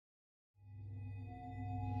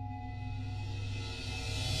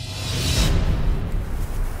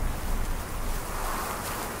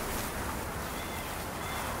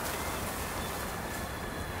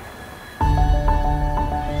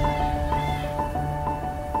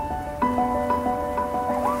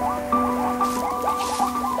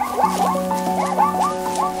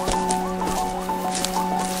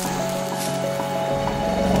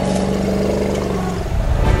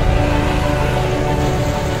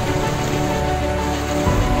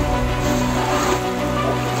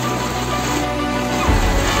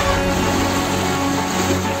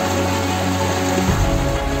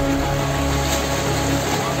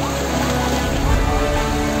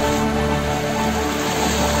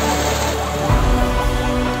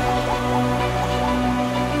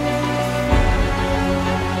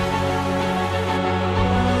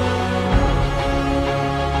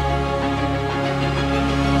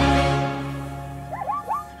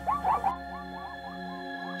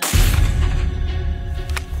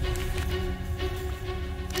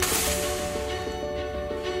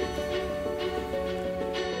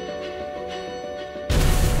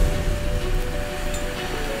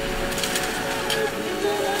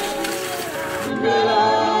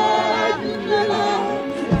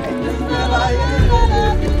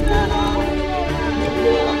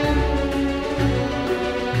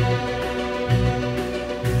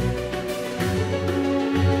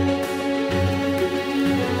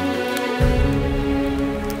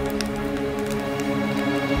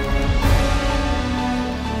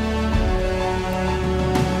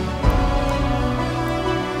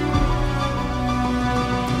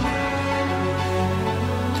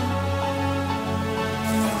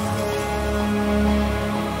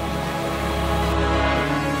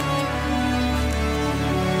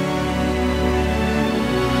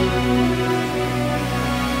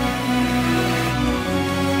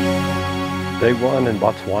Day one in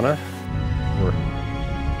Botswana.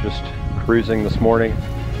 We're just cruising this morning,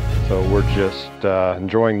 so we're just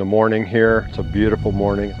enjoying the morning here. It's a beautiful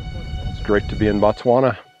morning. It's great to be in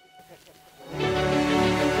Botswana.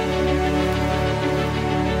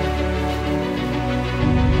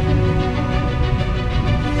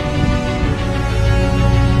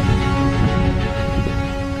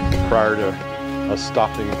 Prior to us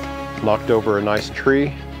stopping, knocked over a nice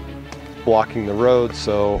tree blocking the road,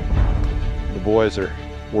 so the boys are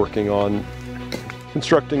working on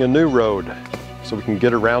constructing a new road so we can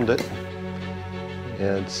get around it.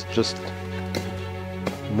 And it's just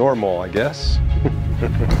normal, I guess.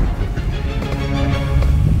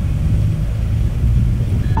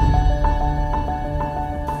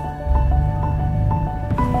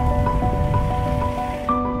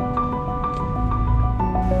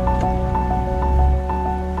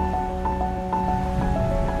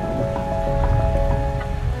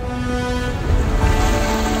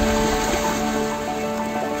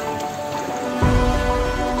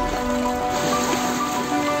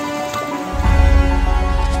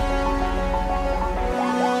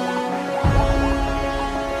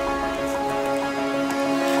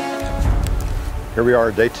 Here we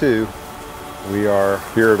are, day two. We are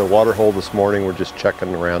here at a water hole this morning. We're just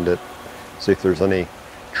checking around it, see if there's any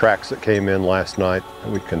tracks that came in last night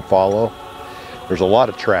that we can follow. There's a lot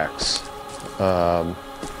of tracks, a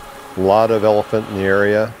lot of elephant in the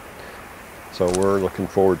area, so we're looking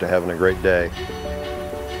forward to having a great day.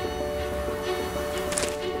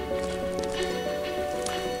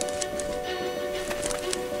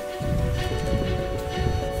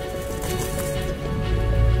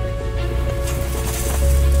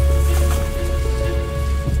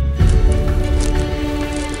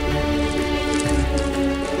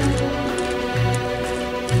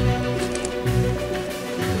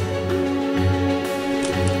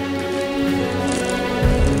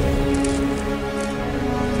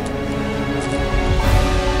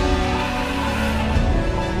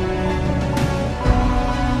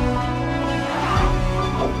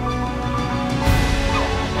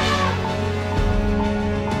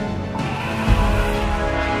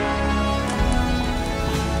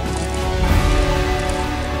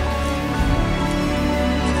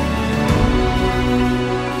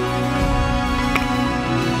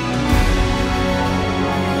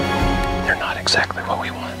 Exactly what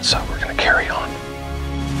we want, so we're going to carry on.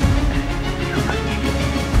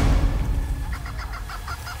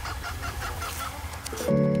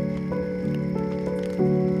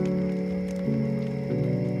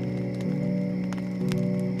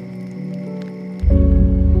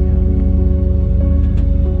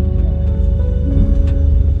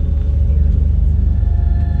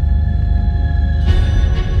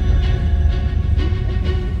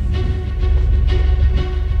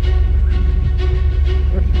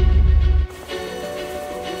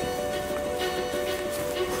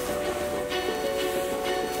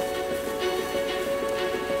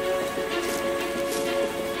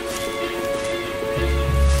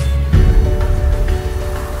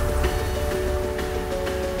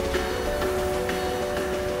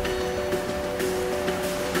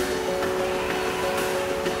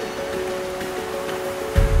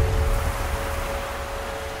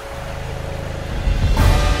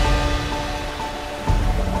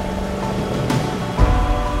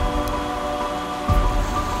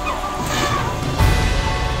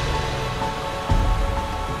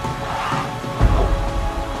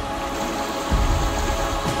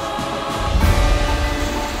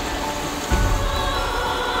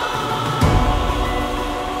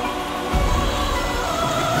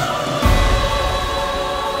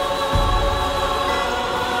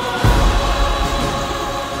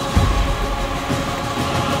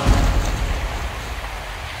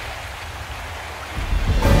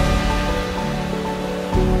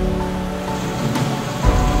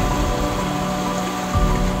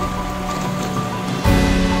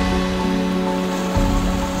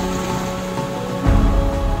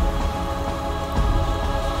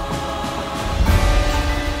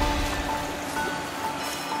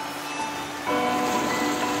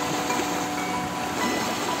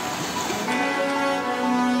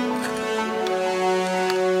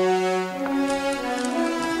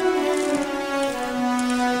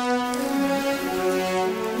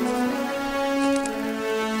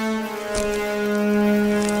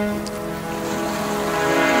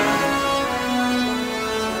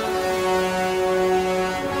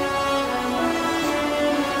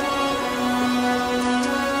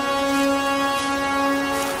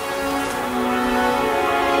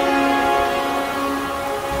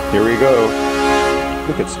 Here we go. I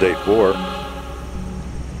think it's day 4.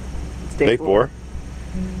 Day 4.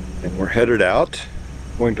 And we're headed out,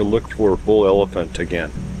 going to look for bull elephant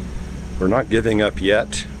again. We're not giving up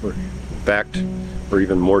yet. In fact, we're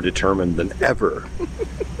even more determined than ever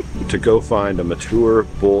to go find a mature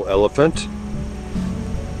bull elephant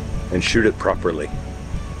and shoot it properly.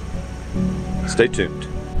 Stay tuned.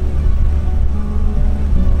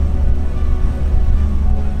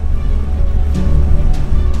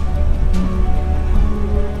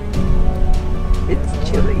 It's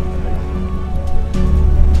chilly.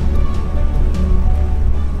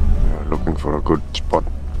 Looking for a good spot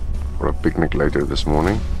for a picnic later this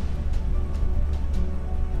morning.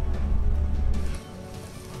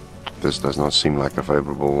 This does not seem like a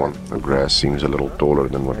favorable one. The grass seems a little taller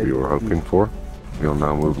than what we were hoping for. We'll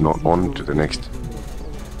now move on to the next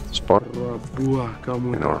spot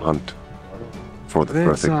in our hunt for the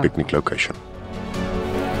perfect picnic location.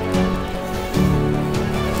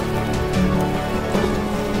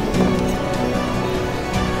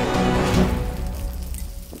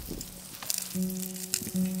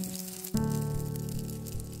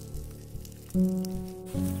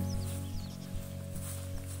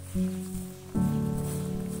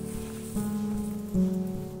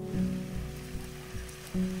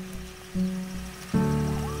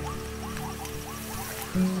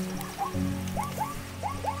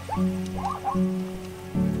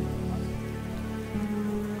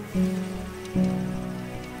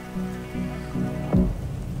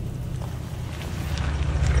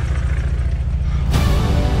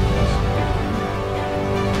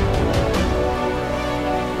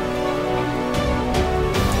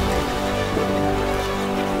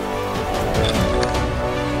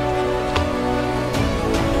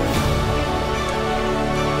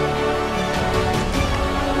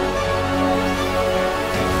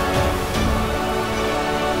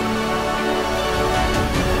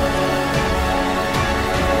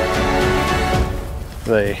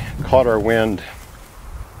 They caught our wind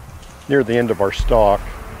near the end of our stalk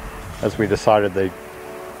as we decided they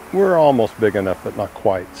were almost big enough, but not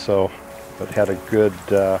quite. But had a good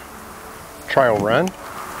trial run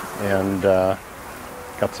and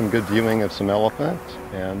got some good viewing of some elephant,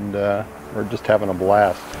 and we're just having a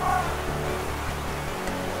blast.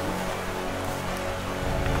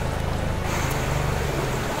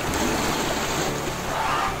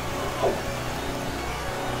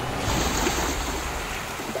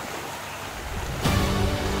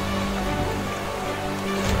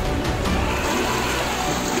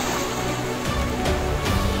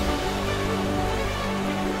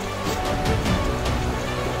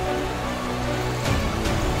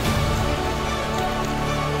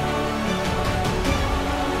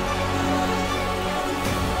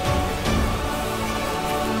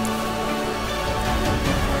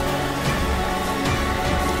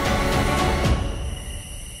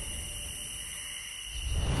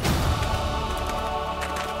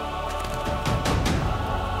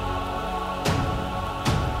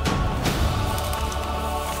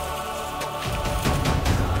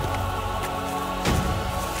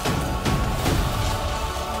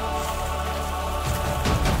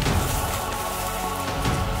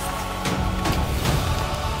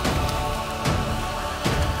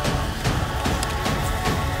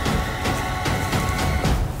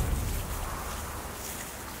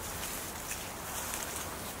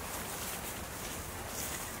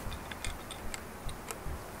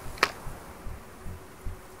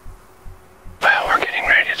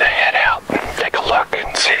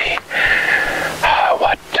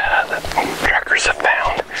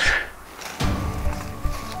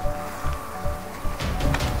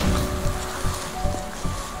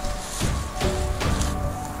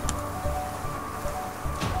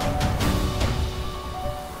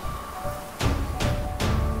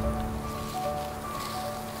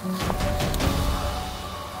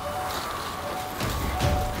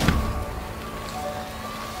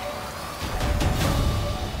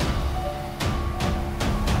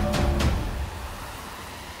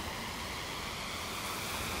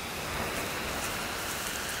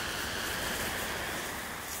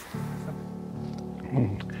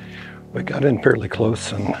 We got in fairly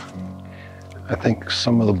close, and I think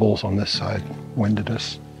some of the bulls on this side winded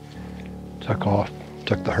us, took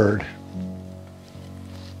the herd.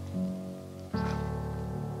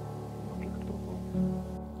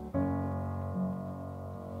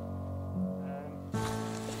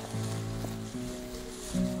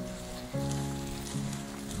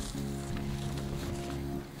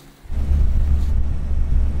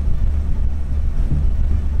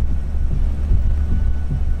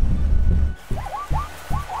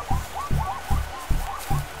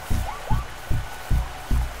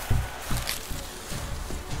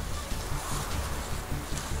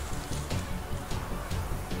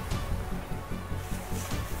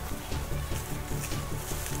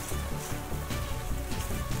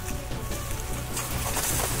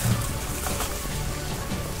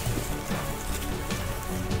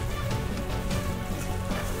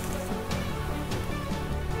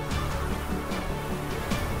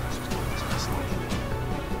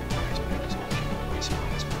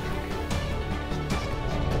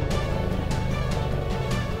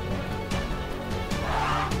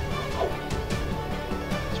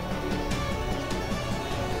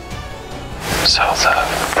 So the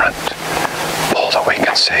front bull that we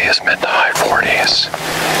can see is mid to high 40s.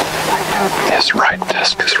 His right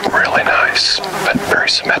disc is really nice, but very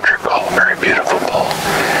symmetrical, very beautiful bull.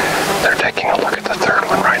 They're taking a look at the third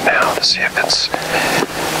one right now to see if it's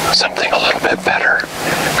something a little bit better,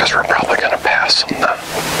 because we're probably going to pass on the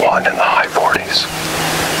one in the high 40s.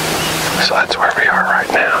 So that's where we are right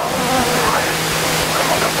now.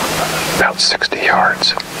 About 60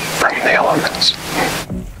 yards from the elephants.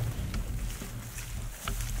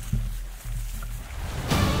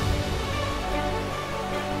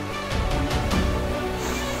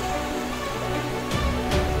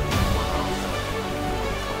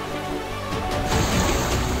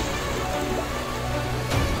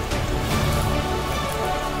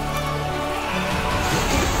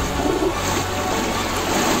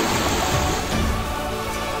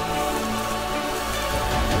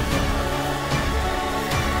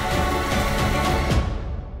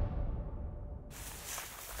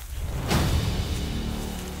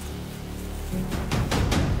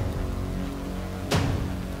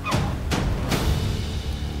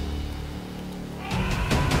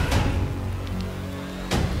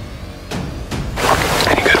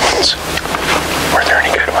 Were there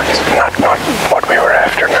any good ones? Not what we were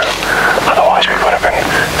after, no. Otherwise we would have been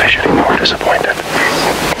visually more disappointed.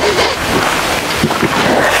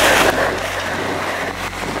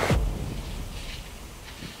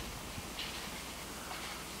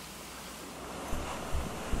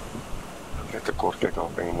 Että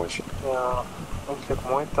korkeakaupunki muissa. Joo, onko se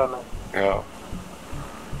muita ne? Joo.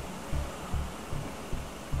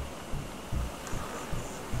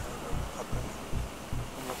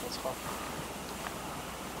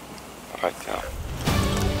 Right, yeah.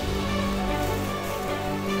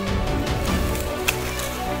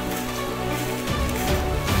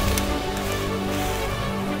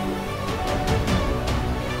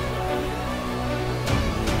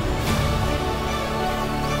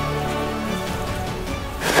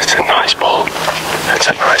 It's a nice bull. It's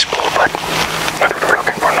a nice bull, but what we're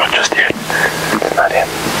looking for, not just yet. Not him.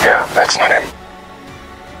 Yeah, that's not him.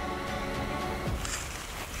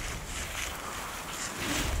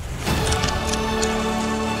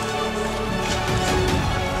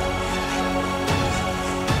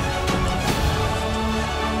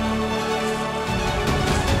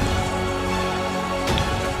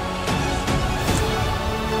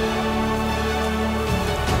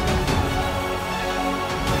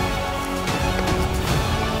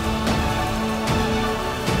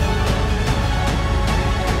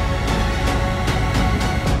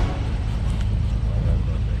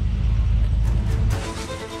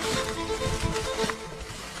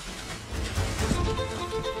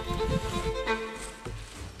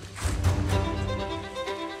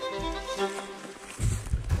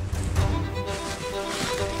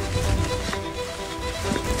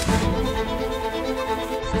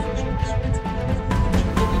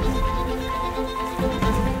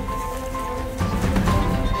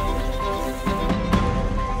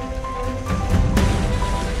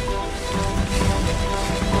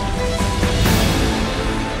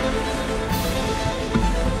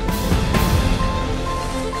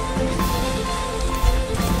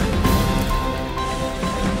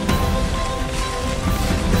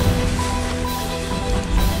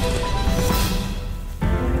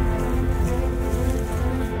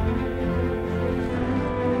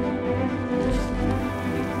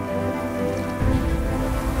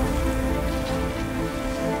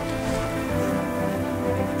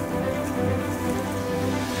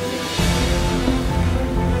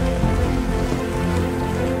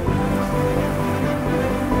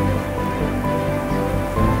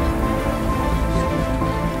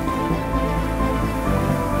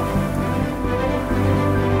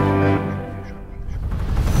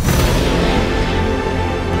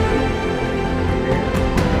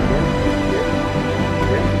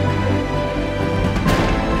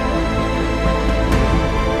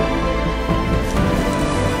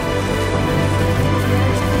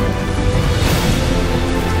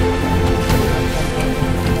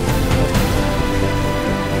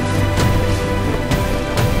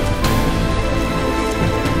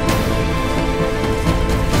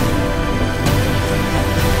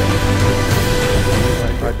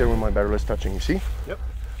 barrel is touching, you see? Yep.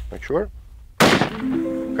 Make sure.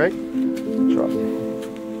 Okay. Drop.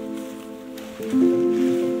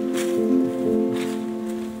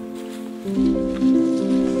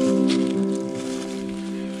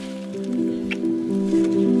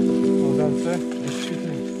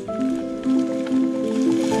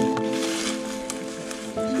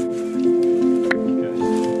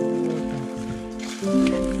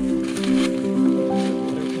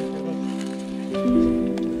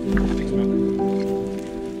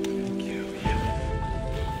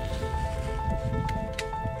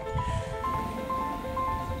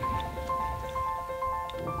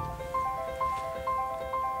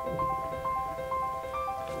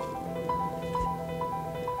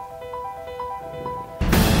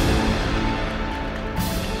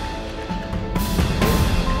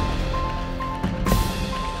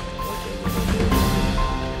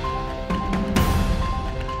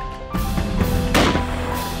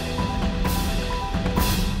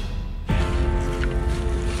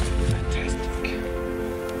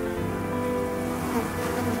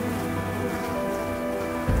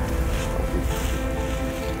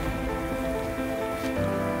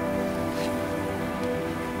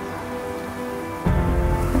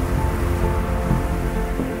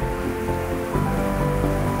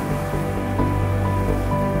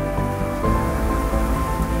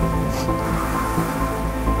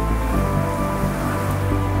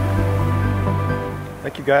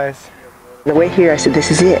 you guys. The way here, I said,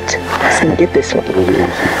 this is it. I was going to get this one.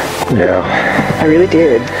 Yeah. I really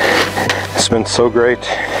did. It's been so great.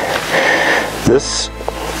 This,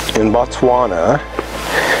 in Botswana,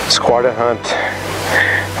 it's quite a hunt.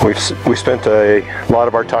 We spent a lot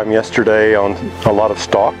of our time yesterday on a lot of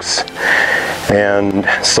stalks and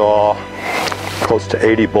saw close to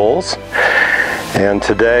 80 bulls. And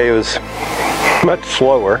today was much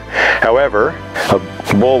slower. However, a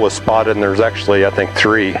bull was spotted, and there's actually, I think,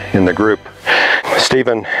 3 in the group.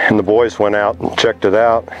 Stephen and the boys went out and checked it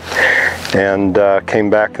out and came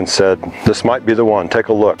back and said, this might be the one, take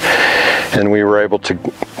a look. And we were able to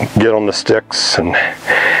get on the sticks and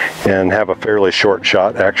have a fairly short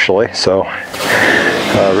shot, actually. So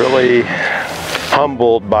really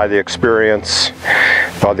humbled by the experience,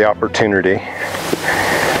 by the opportunity.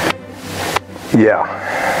 Yeah,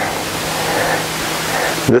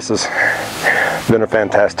 this has been a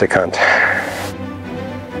fantastic hunt.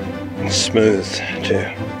 Smooth too.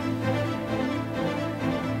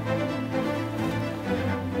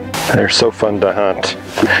 They're so fun to hunt.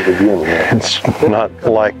 It's not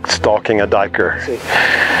like stalking a diker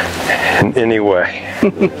in any way.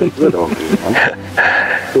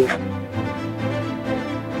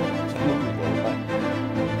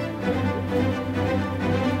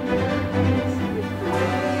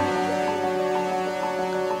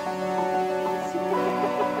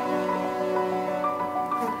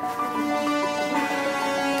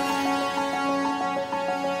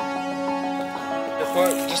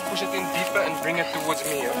 Just push it in deeper and bring it towards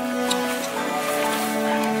me.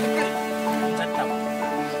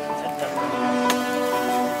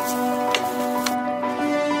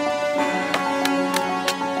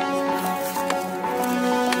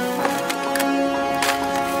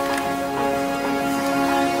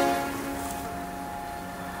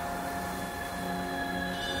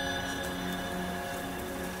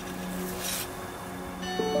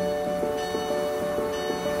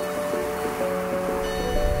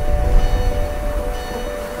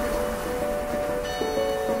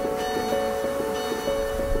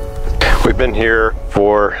 We've been here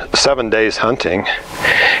for 7 days hunting,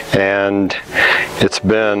 and it's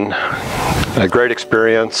been a great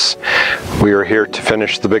experience. We are here to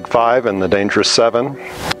finish the Big 5 and the Dangerous 7.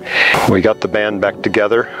 We got the band back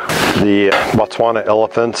together. The Botswana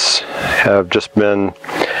elephants have just been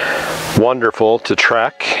wonderful to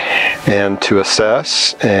track and to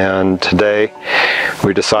assess, and today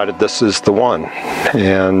we decided this is the one.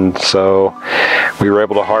 And so we were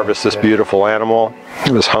able to harvest this beautiful animal.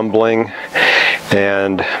 It was humbling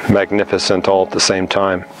and magnificent all at the same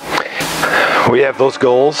time. We have those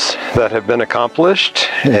goals that have been accomplished,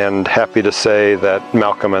 and happy to say that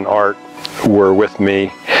Malcolm and Art were with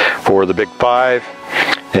me for the Big 5,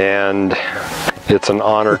 and it's an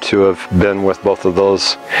honor to have been with both of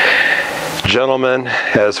those gentlemen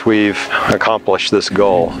as we've accomplished this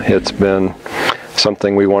goal. It's been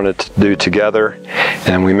something we wanted to do together,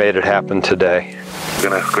 and we made it happen today. You're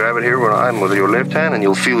gonna grab it here with your left hand, and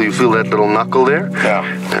you feel that little knuckle there.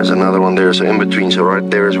 Yeah. There's another one there, so in between. So right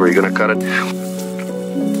there is where you're gonna cut it.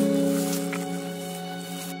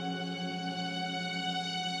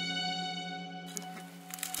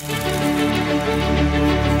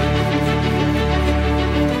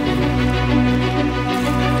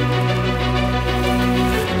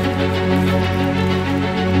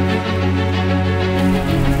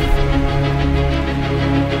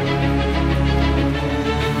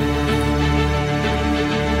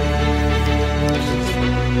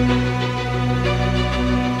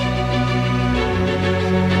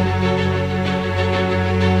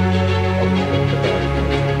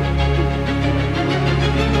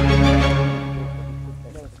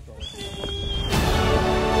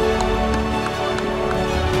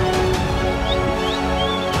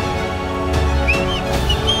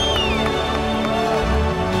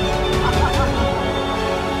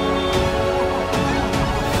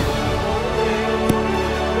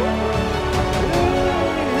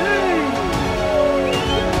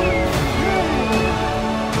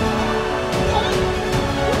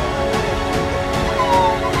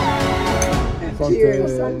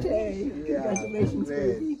 Cheers, Sante. Congratulations,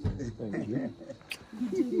 baby. Thank you.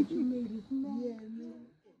 You made it.